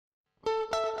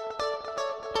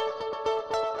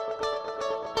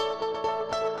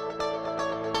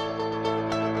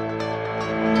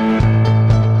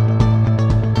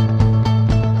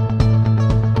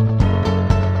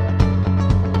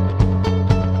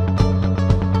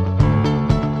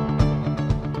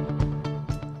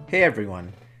Hey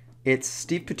everyone, it's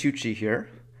Steve Patucci here.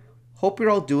 Hope you're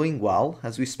all doing well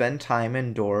as we spend time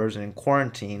indoors and in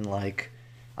quarantine like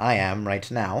I am right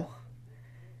now.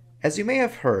 As you may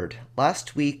have heard,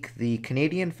 last week the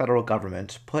Canadian federal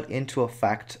government put into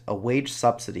effect a wage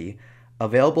subsidy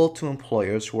available to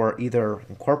employers who are either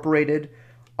incorporated,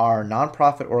 are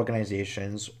nonprofit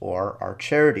organizations, or are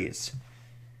charities.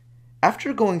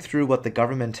 After going through what the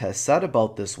government has said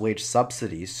about this wage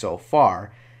subsidy so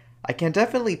far, I can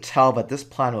definitely tell that this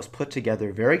plan was put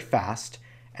together very fast,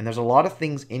 and there's a lot of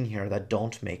things in here that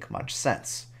don't make much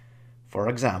sense. For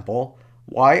example,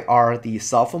 why are the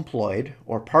self-employed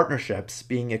or partnerships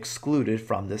being excluded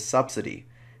from this subsidy?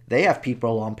 They have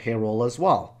people on payroll as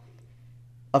well.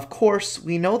 Of course,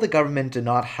 we know the government did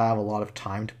not have a lot of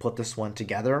time to put this one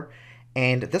together,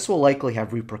 and this will likely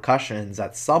have repercussions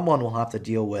that someone will have to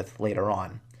deal with later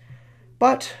on.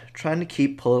 But, trying to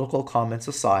keep political comments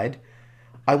aside,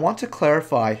 I want to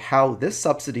clarify how this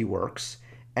subsidy works,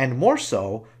 and more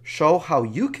so, show how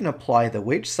you can apply the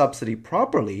wage subsidy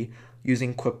properly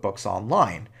using QuickBooks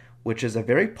Online, which is a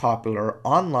very popular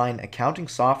online accounting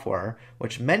software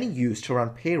which many use to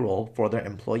run payroll for their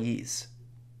employees.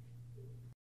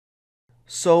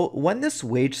 So when this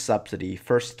wage subsidy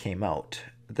first came out,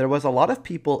 there was a lot of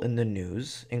people in the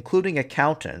news, including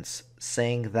accountants,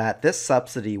 saying that this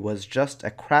subsidy was just a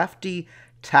crafty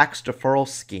tax deferral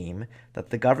scheme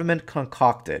that the government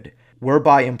concocted,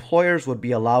 whereby employers would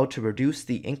be allowed to reduce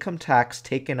the income tax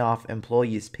taken off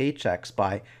employees' paychecks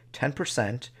by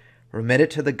 10%, remit it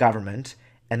to the government,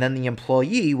 and then the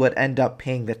employee would end up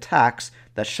paying the tax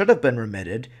that should have been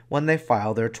remitted when they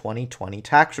file their 2020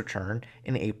 tax return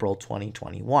in April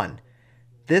 2021.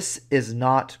 This is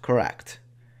not correct.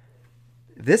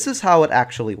 This is how it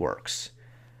actually works.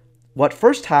 What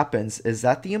first happens is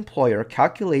that the employer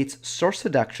calculates source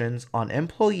deductions on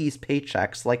employees'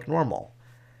 paychecks like normal.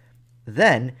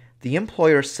 Then, the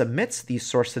employer submits these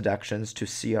source deductions to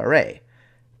CRA,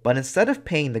 but instead of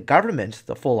paying the government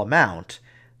the full amount,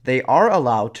 they are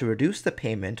allowed to reduce the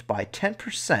payment by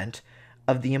 10%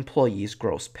 of the employee's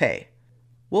gross pay.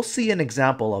 We'll see an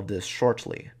example of this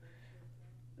shortly.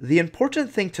 The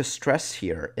important thing to stress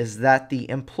here is that the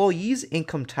employee's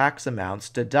income tax amounts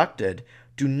deducted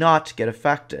do not get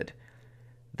affected.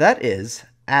 That is,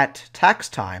 at tax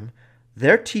time,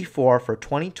 their T4 for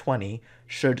 2020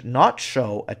 should not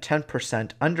show a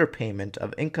 10% underpayment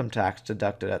of income tax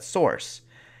deducted at source,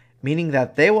 meaning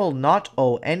that they will not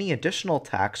owe any additional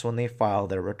tax when they file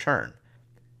their return.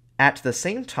 At the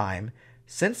same time,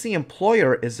 since the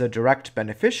employer is a direct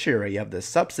beneficiary of this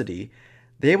subsidy,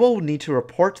 they will need to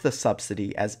report the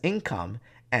subsidy as income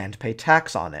and pay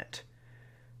tax on it.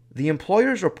 The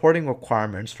employer's reporting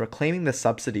requirements for claiming the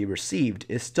subsidy received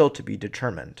is still to be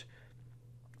determined.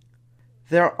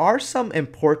 There are some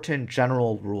important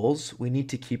general rules we need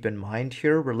to keep in mind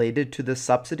here related to this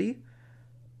subsidy.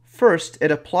 First,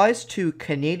 it applies to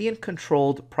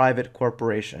Canadian-controlled private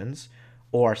corporations,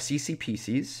 or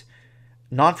CCPCs,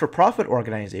 non-for-profit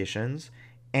organizations,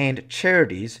 and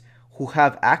charities who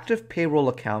have active payroll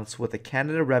accounts with the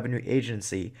Canada Revenue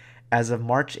Agency as of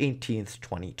March 18,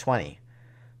 2020.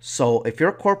 So if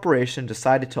your corporation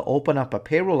decided to open up a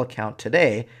payroll account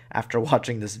today after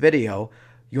watching this video,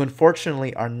 you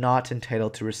unfortunately are not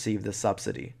entitled to receive the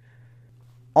subsidy.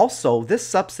 Also, this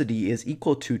subsidy is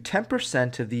equal to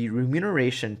 10% of the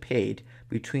remuneration paid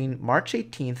between March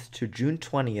 18th to June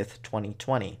 20th,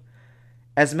 2020.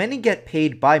 As many get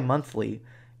paid bi-monthly,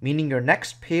 meaning your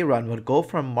next pay run would go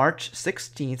from March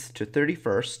 16th to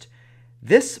 31st,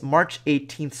 this March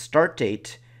 18th start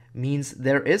date means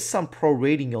there is some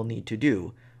prorating you'll need to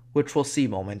do, which we'll see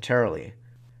momentarily.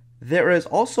 There is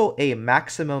also a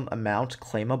maximum amount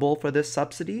claimable for this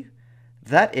subsidy.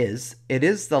 That is, it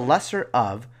is the lesser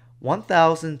of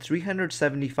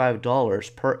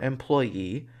 $1,375 per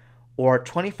employee, or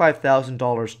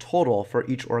 $25,000 total for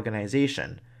each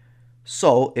organization.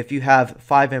 So, if you have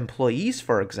 5 employees,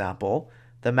 for example,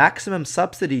 the maximum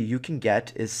subsidy you can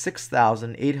get is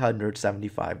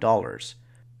 $6,875.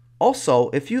 Also,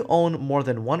 if you own more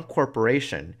than one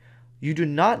corporation, you do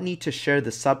not need to share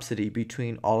the subsidy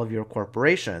between all of your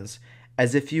corporations,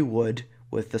 as if you would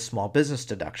with the small business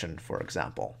deduction, for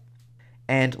example.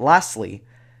 And lastly,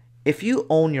 if you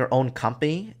own your own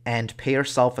company and pay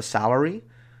yourself a salary,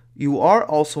 you are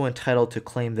also entitled to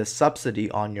claim this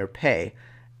subsidy on your pay,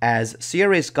 as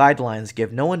CRA's guidelines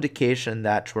give no indication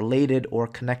that related or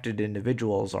connected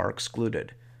individuals are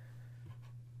excluded.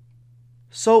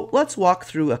 So let's walk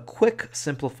through a quick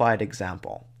simplified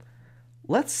example.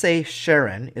 Let's say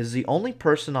Sharon is the only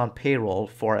person on payroll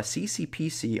for a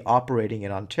CCPC operating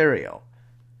in Ontario.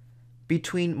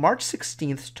 Between March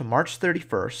 16th to March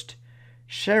 31st,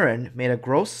 Sharon made a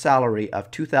gross salary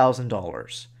of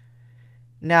 $2,000.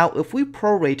 Now, if we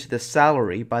prorate this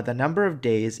salary by the number of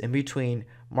days in between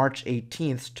March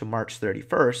 18th to March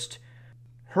 31st,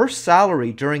 her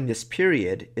salary during this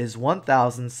period is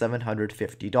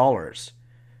 $1,750.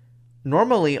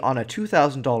 Normally, on a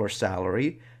 $2,000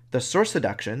 salary, the source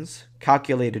deductions,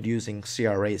 calculated using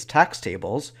CRA's tax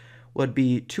tables, would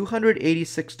be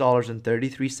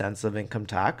 $286.33 of income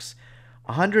tax,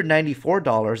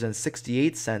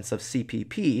 $194.68 of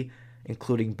CPP,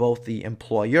 including both the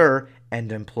employer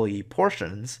and employee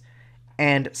portions,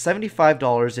 and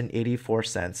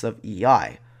 $75.84 of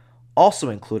EI, also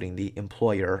including the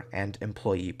employer and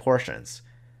employee portions.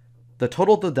 The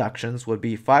total deductions would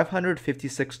be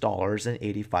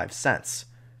 $556.85.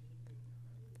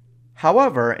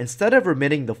 However, instead of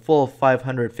remitting the full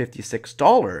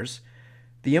 $556,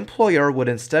 the employer would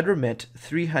instead remit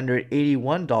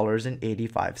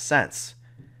 $381.85.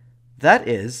 That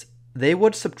is, they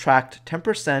would subtract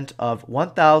 10% of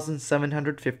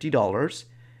 $1,750,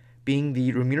 being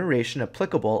the remuneration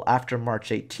applicable after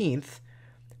March 18th,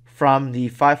 from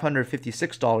the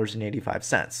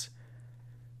 $556.85.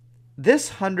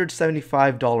 This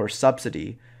 $175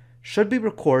 subsidy should be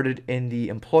recorded in the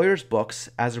employer's books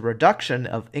as a reduction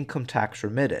of income tax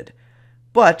remitted,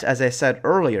 but as I said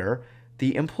earlier,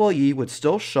 the employee would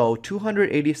still show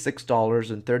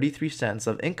 $286.33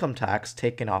 of income tax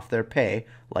taken off their pay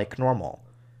like normal.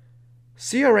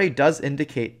 CRA does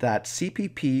indicate that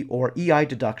CPP or EI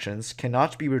deductions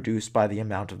cannot be reduced by the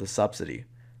amount of the subsidy.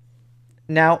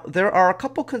 Now, there are a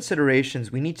couple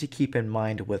considerations we need to keep in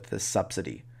mind with this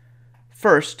subsidy.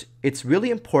 First, it's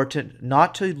really important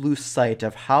not to lose sight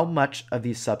of how much of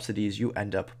these subsidies you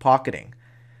end up pocketing.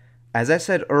 As I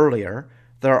said earlier,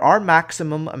 there are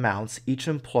maximum amounts each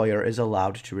employer is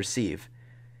allowed to receive.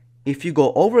 If you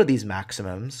go over these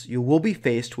maximums, you will be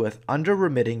faced with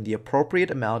under-remitting the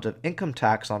appropriate amount of income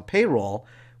tax on payroll,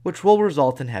 which will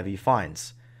result in heavy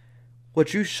fines.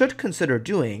 What you should consider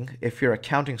doing, if your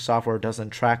accounting software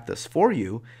doesn't track this for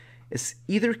you, is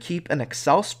either keep an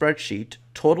Excel spreadsheet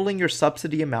totaling your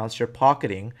subsidy amounts you're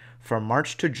pocketing from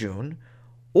March to June,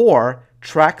 or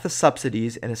track the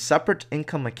subsidies in a separate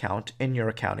income account in your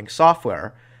accounting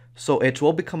software, so it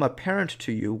will become apparent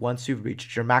to you once you've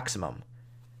reached your maximum.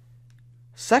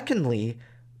 Secondly,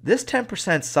 this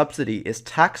 10% subsidy is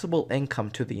taxable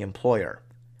income to the employer.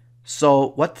 So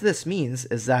what this means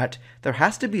is that there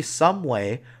has to be some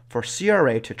way for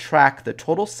CRA to track the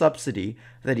total subsidy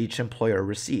that each employer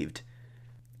received.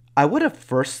 I would have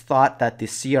first thought that the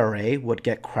CRA would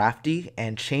get crafty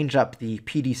and change up the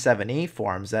PD7A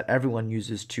forms that everyone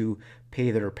uses to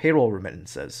pay their payroll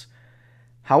remittances.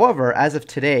 However, as of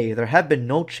today, there have been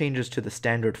no changes to the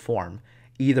standard form,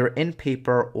 either in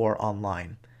paper or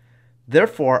online.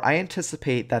 Therefore, I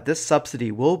anticipate that this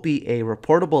subsidy will be a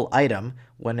reportable item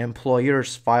when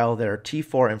employers file their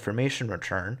T4 information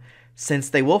return, since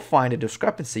they will find a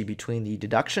discrepancy between the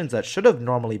deductions that should have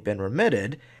normally been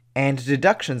remitted and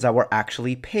deductions that were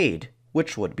actually paid,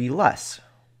 which would be less.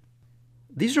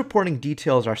 These reporting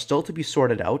details are still to be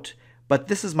sorted out, but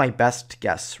this is my best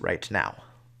guess right now.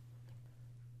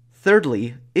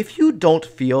 Thirdly, if you don't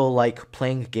feel like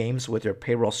playing games with your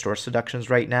payroll source deductions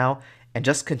right now and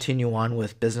just continue on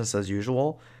with business as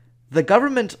usual, the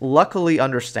government luckily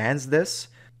understands this,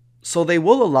 so they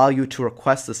will allow you to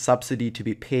request the subsidy to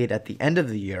be paid at the end of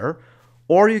the year,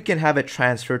 or you can have it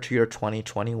transferred to your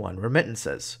 2021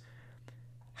 remittances.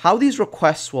 How these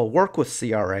requests will work with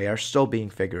CRA are still being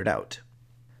figured out.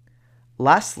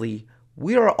 Lastly,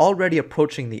 we are already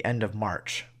approaching the end of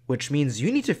March, which means you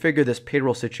need to figure this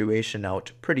payroll situation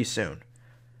out pretty soon.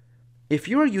 If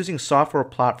you are using software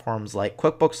platforms like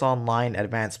QuickBooks Online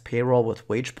Advanced Payroll with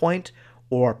WagePoint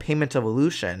or Payment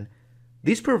Evolution,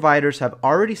 these providers have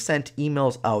already sent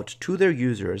emails out to their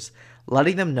users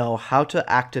letting them know how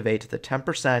to activate the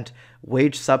 10%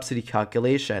 wage subsidy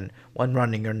calculation when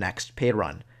running your next pay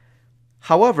run.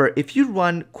 However, if you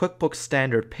run QuickBooks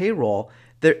Standard Payroll,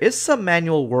 there is some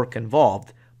manual work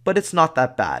involved, but it's not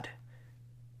that bad.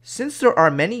 Since there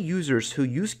are many users who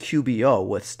use QBO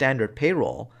with Standard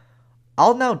Payroll,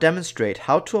 I'll now demonstrate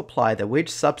how to apply the wage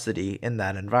subsidy in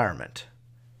that environment.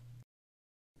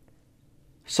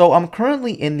 So I'm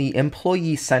currently in the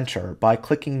Employee Center by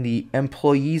clicking the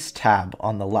Employees tab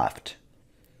on the left.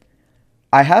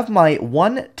 I have my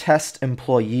one test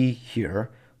employee here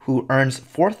who earns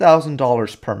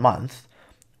 $4,000 per month,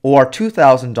 or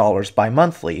 $2,000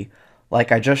 bi-monthly,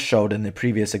 like I just showed in the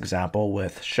previous example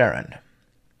with Sharon.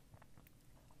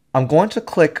 I'm going to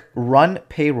click Run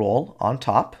Payroll on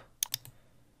top.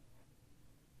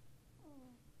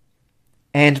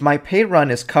 And my pay run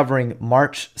is covering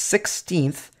March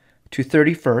 16th to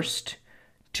 31st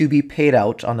to be paid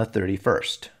out on the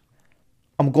 31st.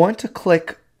 I'm going to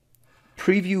click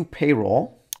Preview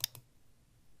Payroll,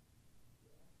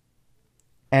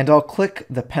 and I'll click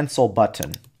the pencil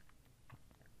button.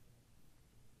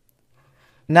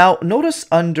 Now, notice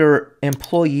under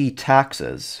Employee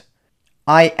Taxes,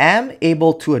 I am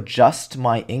able to adjust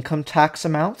my income tax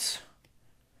amounts,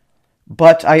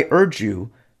 but I urge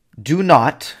you, do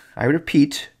not, I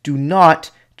repeat, do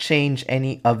not change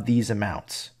any of these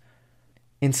amounts.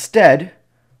 Instead,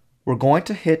 we're going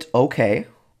to hit OK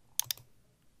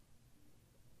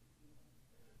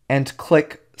and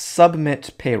click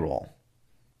Submit Payroll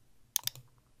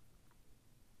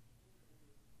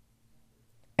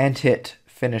and hit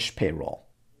Finish Payroll.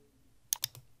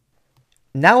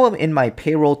 Now I'm in my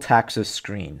payroll taxes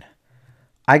screen.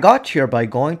 I got here by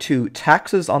going to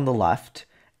Taxes on the left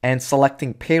and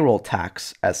selecting Payroll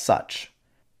Tax as such.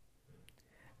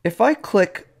 If I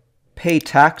click Pay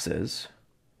Taxes,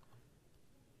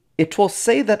 it will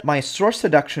say that my source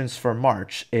deductions for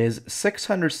March is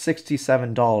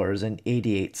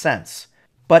 $667.88,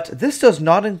 but this does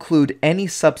not include any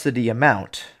subsidy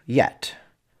amount yet.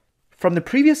 From the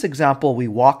previous example we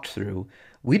walked through,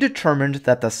 we determined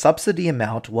that the subsidy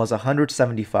amount was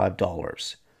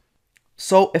 $175.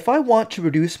 So if I want to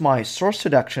reduce my source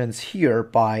deductions here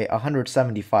by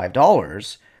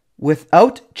 $175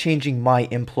 without changing my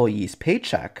employee's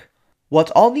paycheck,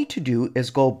 what I'll need to do is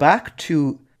go back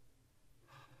to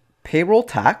Payroll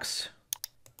Tax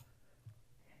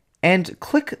and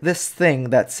click this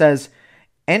thing that says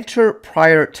Enter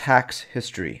Prior Tax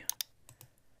History,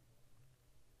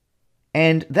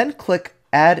 and then click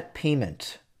Add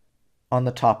Payment on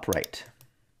the top right.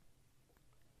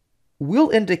 We'll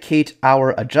indicate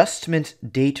our adjustment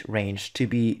date range to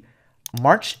be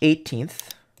March 18th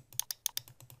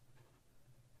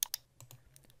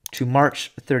to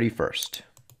March 31st.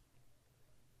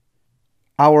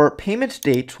 Our payment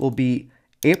date will be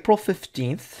April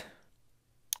 15th,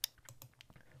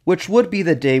 which would be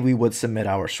the day we would submit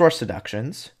our source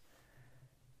deductions.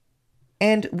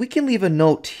 And we can leave a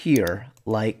note here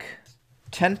like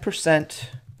 10%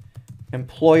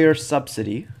 employer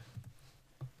subsidy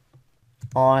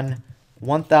on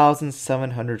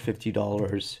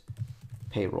 $1,750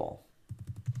 payroll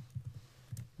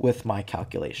with my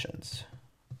calculations.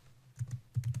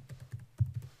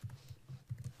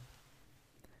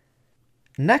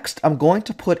 Next, I'm going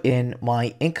to put in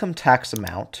my income tax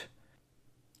amount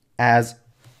as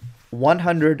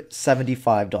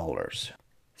 $175.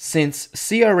 Since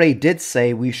CRA did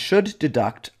say we should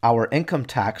deduct our income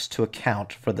tax to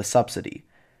account for the subsidy.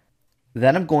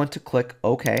 Then I'm going to click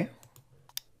OK.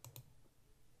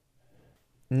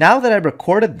 Now that I've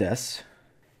recorded this,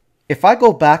 if I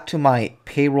go back to my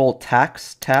Payroll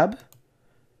Tax tab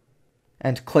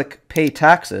and click Pay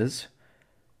Taxes,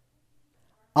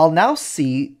 I'll now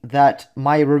see that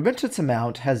my remittance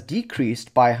amount has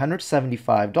decreased by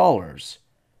 $175.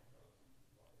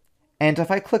 And if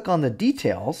I click on the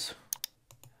details,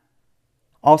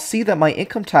 I'll see that my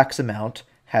income tax amount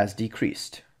has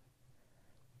decreased.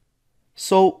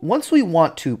 So once we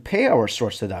want to pay our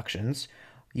source deductions,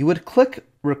 you would click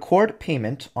Record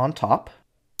Payment on top,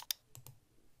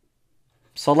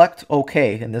 select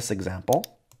OK in this example,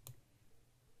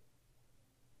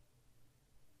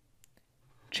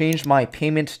 change my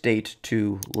payment date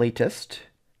to latest,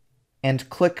 and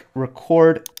click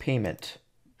Record Payment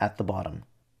at the bottom.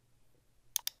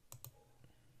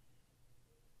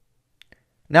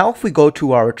 Now if we go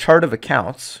to our chart of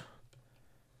accounts,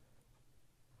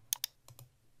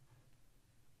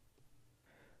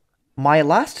 my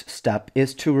last step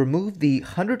is to remove the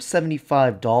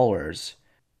 $175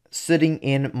 sitting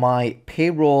in my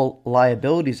payroll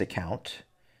liabilities account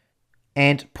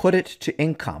and put it to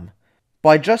income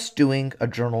by just doing a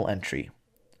journal entry.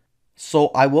 So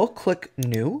I will click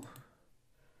New,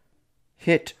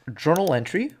 hit Journal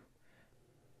Entry,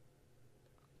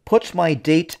 put my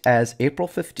date as April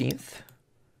 15th,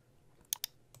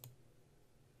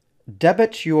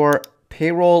 debit your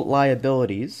payroll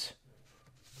liabilities,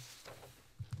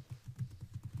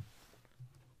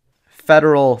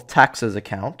 federal taxes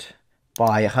account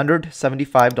by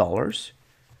 $175,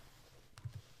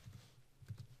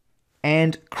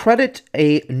 and credit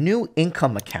a new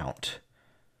income account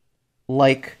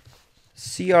like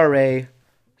CRA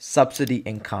Subsidy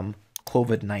Income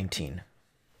COVID-19.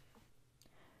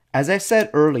 As I said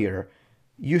earlier,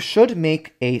 you should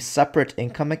make a separate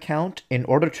income account in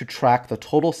order to track the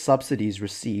total subsidies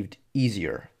received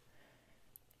easier.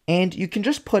 And you can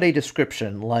just put a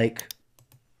description like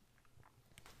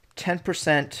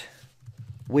 10%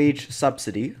 wage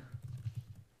subsidy,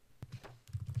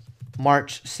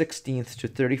 March 16th to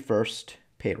 31st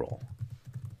payroll.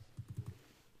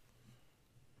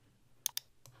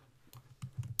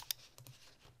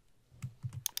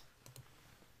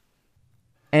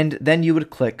 And then you would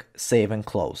click Save and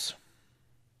Close.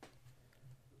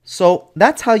 So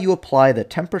that's how you apply the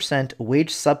 10%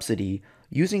 wage subsidy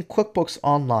using QuickBooks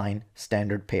Online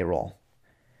Standard Payroll.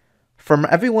 From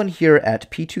everyone here at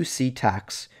P2C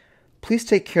Tax, please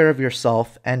take care of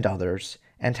yourself and others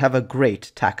and have a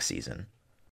great tax season.